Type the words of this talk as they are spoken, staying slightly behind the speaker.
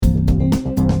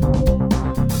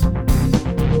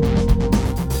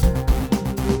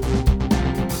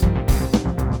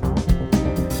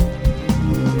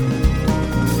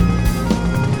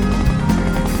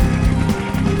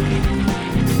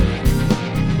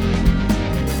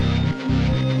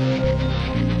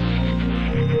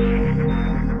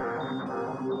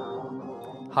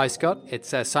Hi Scott,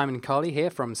 it's Simon and Carly here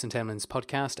from St Emlyn's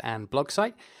podcast and blog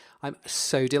site. I'm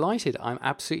so delighted, I'm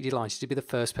absolutely delighted to be the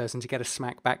first person to get a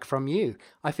SMACC back from you.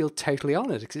 I feel totally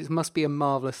honoured because it must be a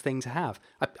marvellous thing to have.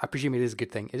 I presume it is a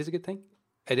good thing. It is a good thing?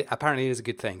 Apparently it is a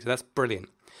good thing, so that's brilliant.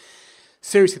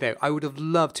 Seriously though, I would have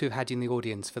loved to have had you in the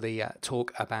audience for the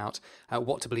talk about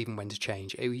what to believe and when to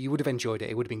change. You would have enjoyed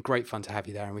it. It would have been great fun to have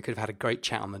you there and we could have had a great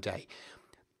chat on the day.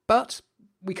 But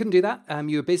we couldn't do that.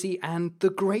 You were busy, and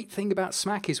the great thing about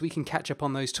SMACC is we can catch up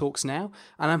on those talks now.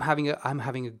 And I'm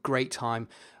having a great time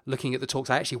looking at the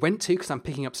talks I actually went to because I'm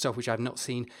picking up stuff which I've not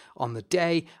seen on the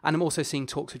day, and I'm also seeing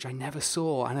talks which I never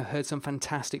saw. And I've heard some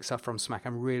fantastic stuff from SMACC.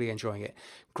 I'm really enjoying it.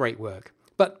 Great work.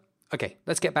 But okay,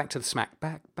 let's get back to the SMACC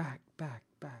back.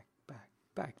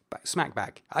 SMACC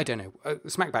back. I don't know.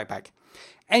 SMACC back.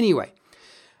 Anyway,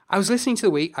 I was listening to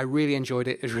the week. I really enjoyed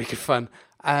it. It was really good fun.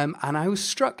 And I was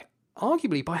struck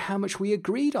arguably by how much we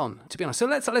agreed on, to be honest. So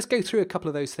let's go through a couple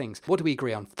of those things. What do we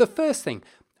agree on? The first thing,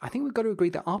 I think we've got to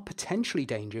agree there are potentially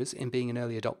dangers in being an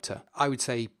early adopter. I would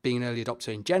say being an early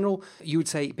adopter in general. You would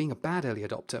say being a bad early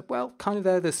adopter. Well, kind of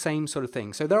they're the same sort of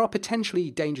thing. So there are potentially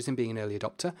dangers in being an early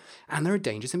adopter, and there are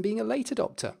dangers in being a late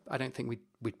adopter. I don't think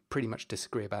we'd pretty much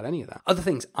disagree about any of that. Other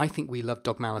things, I think we love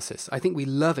dogmalysis. I think we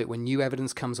love it when new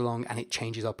evidence comes along and it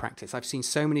changes our practice. I've seen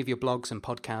so many of your blogs and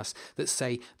podcasts that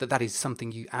say that is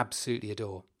something you absolutely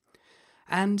adore.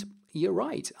 And you're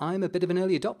right, I'm a bit of an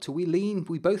early adopter.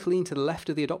 We both lean to the left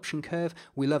of the adoption curve.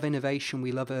 We love innovation,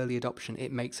 we love early adoption.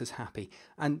 It makes us happy.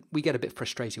 And we get a bit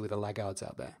frustrated with the laggards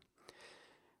out there.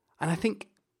 And I think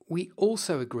we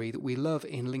also agree that we love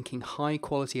in linking high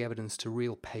quality evidence to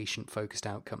real patient-focused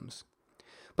outcomes.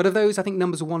 But of those, I think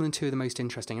numbers 1 and 2 are the most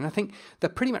interesting. And I think they're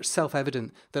pretty much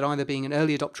self-evident that either being an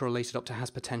early adopter or a late adopter has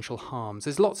potential harms.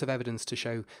 There's lots of evidence to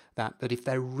show that if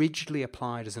they're rigidly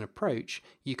applied as an approach,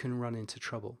 you can run into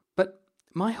trouble. But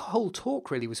my whole talk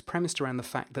really was premised around the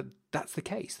fact that that's the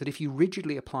case, that if you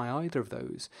rigidly apply either of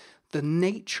those, the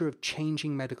nature of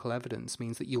changing medical evidence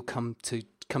means that you'll come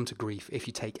to grief if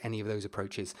you take any of those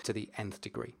approaches to the nth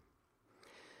degree.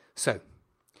 So,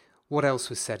 what else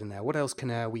was said in there? What else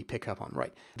can we pick up on?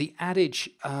 Right. The adage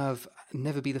of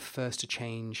never be the first to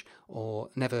change or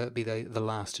never be the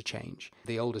last to change,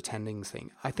 the old attendings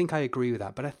thing. I think I agree with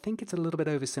that, but I think it's a little bit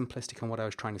oversimplistic on what I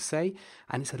was trying to say,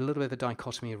 and it's a little bit of a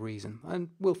dichotomy of reason. And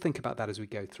we'll think about that as we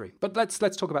go through. But let's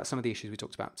talk about some of the issues we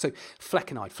talked about. So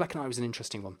flecainide. Flecainide was an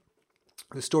interesting one.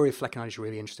 The story of flecainide is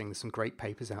really interesting. There's some great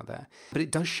papers out there. But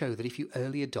it does show that if you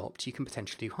early adopt, you can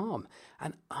potentially do harm.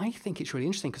 And I think it's really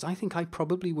interesting because I think I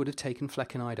probably would have taken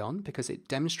flecainide on because it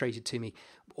demonstrated to me,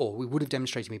 or we would have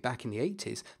demonstrated to me back in the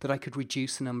 80s, that I could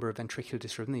reduce the number of ventricular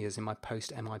dysrhythmias in my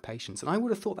post-MI patients. And I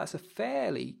would have thought that's a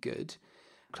fairly good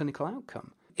clinical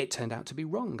outcome. It turned out to be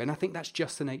wrong. And I think that's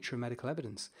just the nature of medical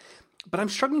evidence. But I'm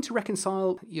struggling to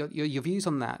reconcile your views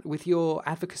on that with your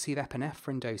advocacy of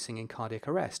epinephrine dosing in cardiac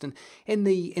arrest. And in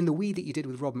the weed that you did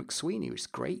with Rob McSweeney, which is a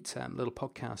great little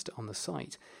podcast on the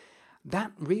site,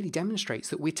 that really demonstrates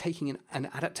that we're taking an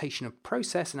adaptation of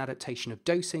process, an adaptation of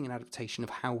dosing, an adaptation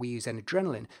of how we use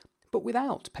adrenaline, but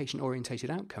without patient-orientated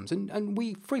outcomes. And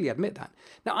we freely admit that.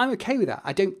 Now, I'm okay with that.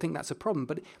 I don't think that's a problem,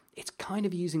 but it's kind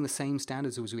of using the same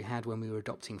standards as we had when we were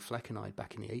adopting flecainide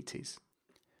back in the 80s.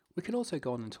 We could also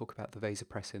go on and talk about the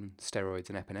vasopressin, steroids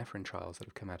and epinephrine trials that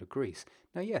have come out of Greece.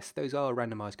 Now yes, those are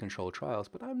randomised controlled trials,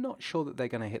 but I'm not sure that they're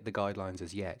going to hit the guidelines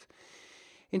as yet.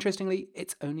 Interestingly,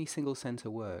 it's only single-centre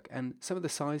work, and some of the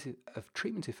size of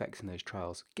treatment effects in those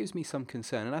trials gives me some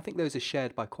concern, and I think those are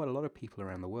shared by quite a lot of people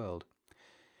around the world.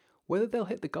 Whether they'll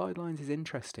hit the guidelines is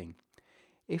interesting.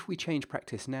 If we change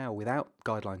practice now without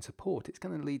guideline support, it's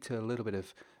going to lead to a little bit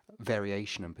of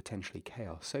variation and potentially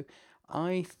chaos. So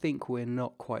I think we're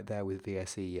not quite there with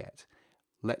VSE yet.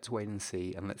 Let's wait and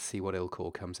see, and let's see what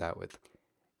ILCOR comes out with.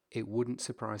 It wouldn't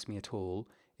surprise me at all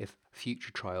if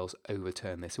future trials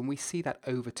overturn this, and we see that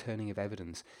overturning of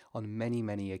evidence on many,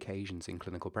 many occasions in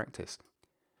clinical practice.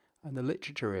 And the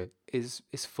literature is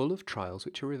full of trials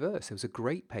which are reversed. There was a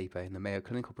great paper in the Mayo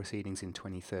Clinical Proceedings in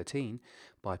 2013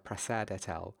 by Prasad et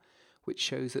al., which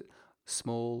shows that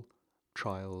small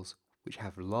trials which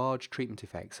have large treatment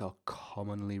effects are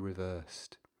commonly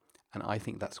reversed. And I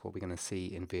think that's what we're going to see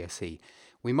in VSE.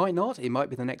 We might not, it might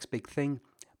be the next big thing,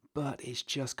 but it's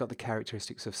just got the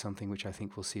characteristics of something which I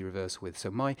think we'll see reverse with.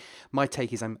 So my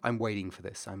take is I'm waiting for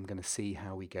this. I'm going to see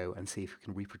how we go and see if we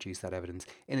can reproduce that evidence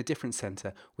in a different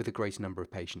centre with a greater number of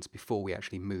patients before we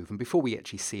actually move and before we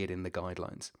actually see it in the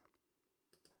guidelines.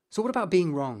 So what about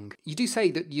being wrong? You do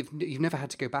say that you've never had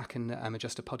to go back and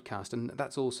adjust a podcast, and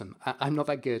that's awesome. I'm not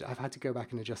that good. I've had to go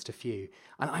back and adjust a few,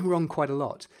 and I'm wrong quite a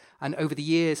lot. And over the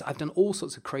years, I've done all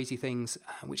sorts of crazy things,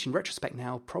 which in retrospect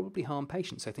now probably harm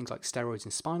patients. So things like steroids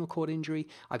in spinal cord injury.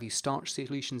 I've used starch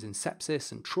solutions in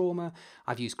sepsis and trauma.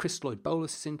 I've used crystalloid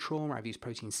boluses in trauma. I've used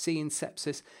protein C in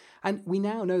sepsis. And we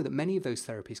now know that many of those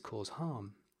therapies cause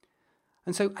harm.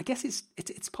 And so I guess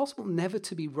it's possible never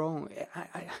to be wrong.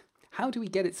 How do we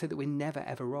get it so that we're never,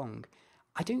 ever wrong?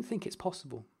 I don't think it's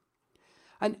possible.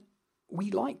 And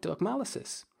we like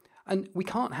dogmalysis. And we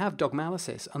can't have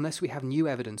dogmalysis unless we have new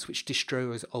evidence which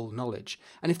destroys old knowledge.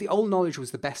 And if the old knowledge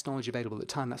was the best knowledge available at the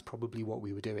time, that's probably what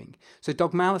we were doing. So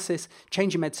dogmalysis,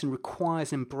 change in medicine,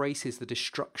 requires and embraces the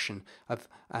destruction of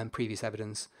previous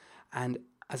evidence. And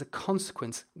as a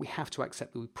consequence, we have to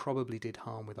accept that we probably did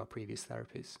harm with our previous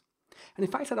therapies. And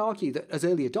in fact, I'd argue that as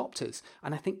early adopters,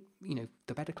 and I think,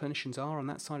 the better clinicians are on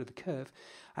that side of the curve,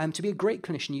 to be a great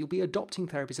clinician, you'll be adopting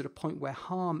therapies at a point where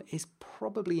harm is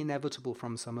probably inevitable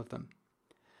from some of them.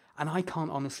 And I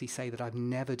can't honestly say that I've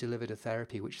never delivered a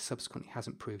therapy which subsequently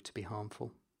hasn't proved to be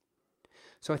harmful.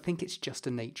 So I think it's just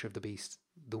the nature of the beast,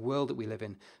 the world that we live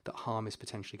in, that harm is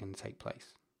potentially going to take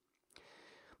place.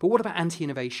 But what about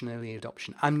anti-innovation and early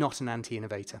adoption? I'm not an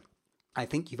anti-innovator. I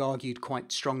think you've argued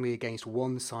quite strongly against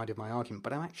one side of my argument,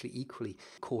 but I'm actually equally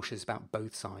cautious about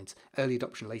both sides. Early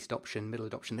adoption, late adoption, middle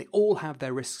adoption, they all have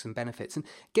their risks and benefits. And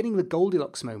getting the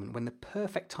Goldilocks moment when the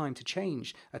perfect time to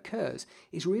change occurs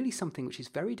is really something which is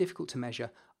very difficult to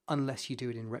measure unless you do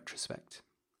it in retrospect.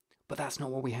 But that's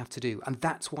not what we have to do. And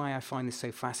that's why I find this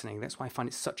so fascinating. That's why I find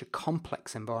it such a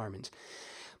complex environment.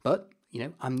 But,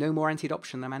 I'm no more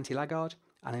anti-adoption than I'm anti-laggard,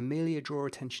 and I merely draw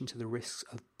attention to the risks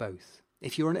of both.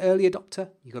 If you're an early adopter,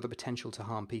 you've got the potential to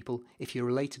harm people. If you're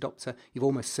a late adopter, you've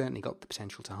almost certainly got the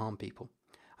potential to harm people.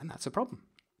 And that's a problem.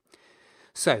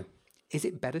 So, is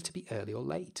it better to be early or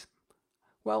late?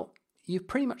 Well, you've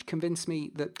pretty much convinced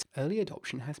me that early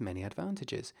adoption has many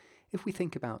advantages. If we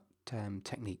think about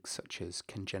techniques such as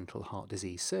congenital heart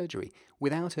disease surgery,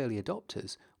 without early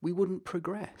adopters, we wouldn't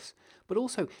progress. But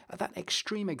also, at that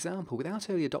extreme example, without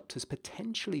early adopters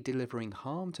potentially delivering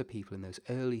harm to people in those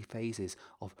early phases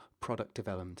of product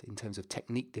development, in terms of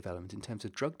technique development, in terms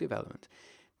of drug development,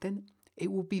 then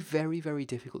it will be very, very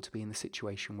difficult to be in the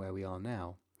situation where we are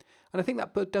now. And I think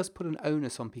that does put an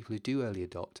onus on people who do early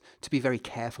adopt to be very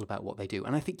careful about what they do.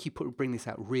 And I think you bring this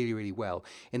out really, really well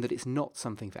in that it's not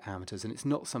something for amateurs and it's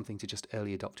not something to just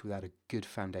early adopt without a good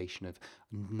foundation of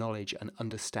knowledge and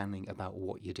understanding about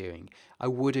what you're doing. I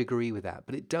would agree with that,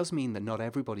 but it does mean that not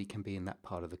everybody can be in that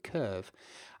part of the curve.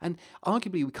 And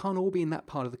arguably, we can't all be in that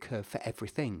part of the curve for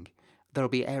everything. There'll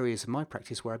be areas of my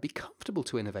practice where I'd be comfortable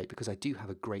to innovate because I do have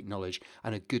a great knowledge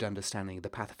and a good understanding of the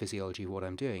pathophysiology of what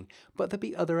I'm doing. But there'll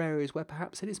be other areas where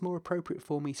perhaps it is more appropriate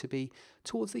for me to be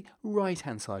towards the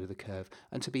right-hand side of the curve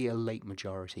and to be a late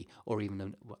majority or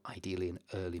even ideally an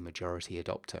early majority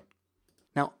adopter.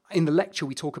 Now, in the lecture,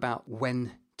 we talk about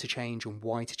when to change and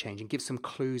why to change and give some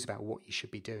clues about what you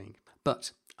should be doing.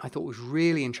 But I thought was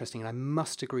really interesting, and I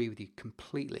must agree with you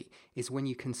completely, is when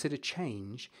you consider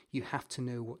change, you have to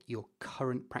know what your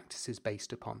current practice is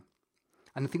based upon.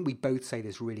 And I think we both say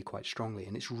this really quite strongly,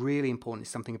 and it's really important.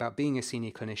 It's something about being a senior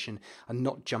clinician and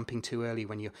not jumping too early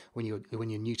when you're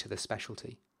new to the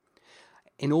specialty.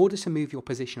 In order to move your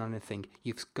position on anything,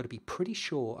 you've got to be pretty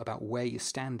sure about where you're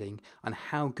standing and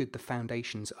how good the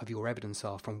foundations of your evidence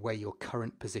are from where your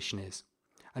current position is.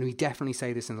 And we definitely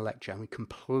say this in the lecture, and we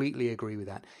completely agree with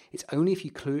that. It's only if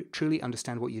you truly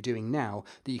understand what you're doing now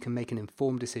that you can make an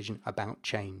informed decision about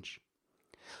change.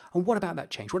 And what about that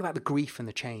change? What about the grief and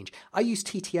the change? I used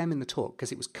TTM in the talk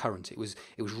because it was current. It was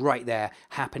right there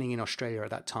happening in Australia at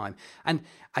that time. And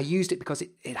I used it because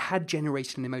it had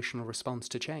generated an emotional response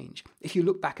to change. If you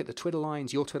look back at the Twitter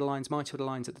lines, your Twitter lines, my Twitter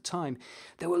lines at the time,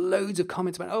 there were loads of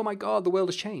comments about, oh my God, the world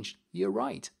has changed. You're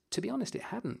right. To be honest, it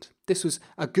hadn't. This was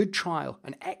a good trial,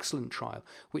 an excellent trial,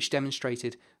 which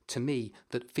demonstrated to me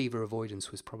that fever avoidance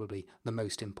was probably the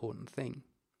most important thing.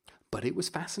 But it was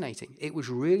fascinating. It was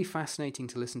really fascinating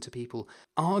to listen to people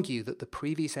argue that the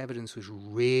previous evidence was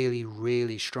really,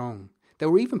 really strong. There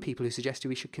were even people who suggested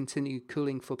we should continue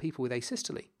cooling for people with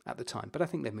asystole at the time, but I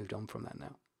think they've moved on from that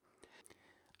now.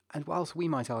 And whilst we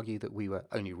might argue that we were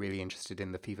only really interested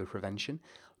in the fever prevention,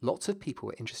 Lots of people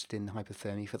were interested in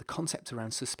hypothermia for the concept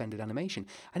around suspended animation.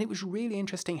 And it was really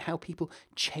interesting how people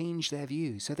changed their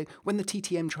views. So when the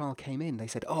TTM trial came in, they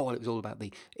said, oh, well, it was all about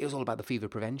the fever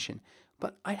prevention.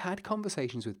 But I had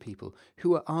conversations with people who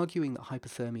were arguing that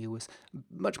hypothermia was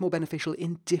much more beneficial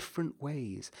in different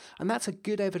ways. And that's a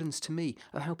good evidence to me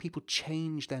of how people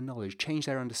change their knowledge, change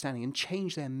their understanding, and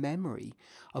change their memory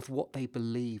of what they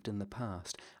believed in the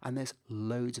past. And there's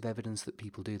loads of evidence that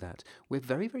people do that. We're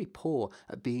very, very poor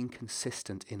at being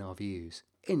consistent in our views,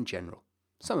 in general.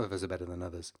 Some of us are better than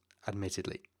others,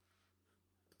 admittedly.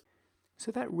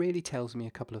 So that really tells me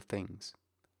a couple of things.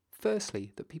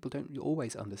 Firstly, that people don't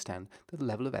always understand the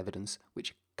level of evidence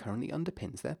which currently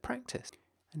underpins their practice.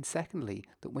 And secondly,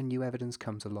 that when new evidence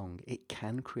comes along, it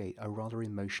can create a rather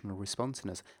emotional response in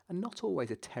us, and not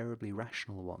always a terribly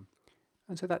rational one.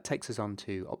 And so that takes us on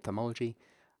to ophthalmology,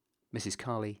 Mrs.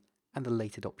 Carley, and the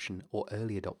late adoption or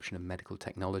early adoption of medical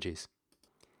technologies.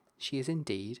 She is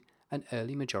indeed an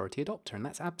early majority adopter, and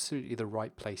that's absolutely the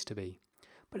right place to be.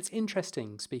 But it's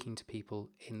interesting speaking to people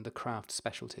in the craft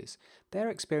specialties. Their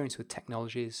experience with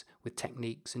technologies, with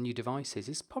techniques and new devices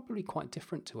is probably quite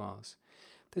different to ours.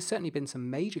 There's certainly been some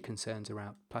major concerns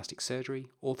around plastic surgery,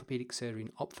 orthopaedic surgery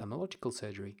and ophthalmological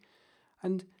surgery.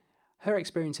 And her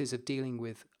experiences of dealing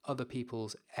with other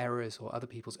people's errors or other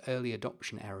people's early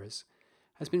adoption errors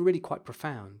has been really quite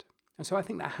profound. And so I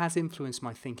think that has influenced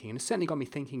my thinking, and it's certainly got me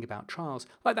thinking about trials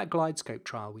like that GlideScope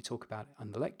trial we talk about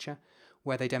in the lecture,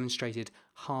 where they demonstrated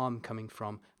harm coming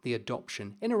from the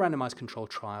adoption in a randomized controlled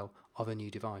trial of a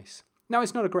new device. Now,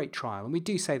 it's not a great trial, and we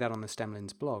do say that on the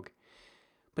STEMLINS blog,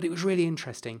 but it was really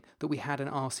interesting that we had an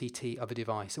RCT of a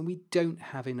device, and we don't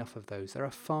have enough of those. There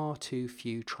are far too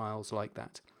few trials like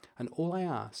that. And all I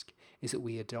ask is that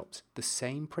we adopt the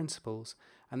same principles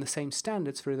and the same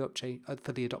standards for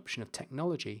the adoption of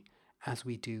technology as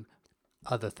we do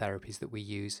other therapies that we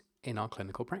use in our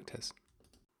clinical practice.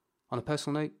 On a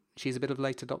personal note, she's a bit of a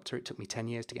late adopter. It took me 10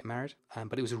 years to get married,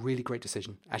 but it was a really great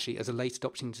decision. Actually, as a late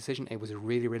adopting decision, it was a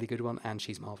really, really good one, and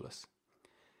she's marvellous.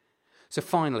 So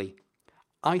finally,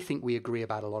 I think we agree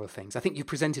about a lot of things. I think you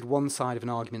presented one side of an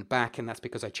argument back, and that's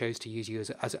because I chose to use you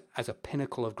as a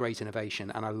pinnacle of great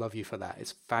innovation, and I love you for that.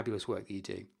 It's fabulous work that you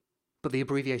do. But the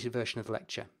abbreviated version of the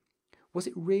lecture, was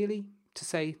it really to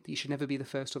say that you should never be the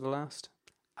first or the last?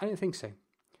 I don't think so.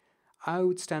 I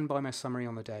would stand by my summary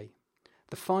on the day.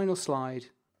 The final slide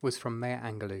was from Maya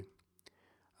Angelou.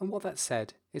 And what that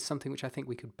said is something which I think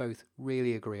we could both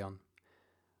really agree on.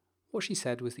 What she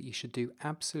said was that you should do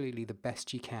absolutely the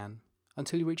best you can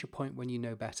until you reach a point when you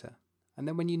know better. And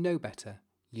then when you know better,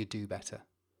 you do better.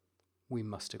 We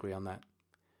must agree on that.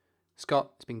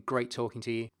 Scott, it's been great talking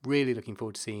to you. Really looking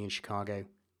forward to seeing you in Chicago.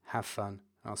 Have fun,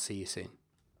 and I'll see you soon.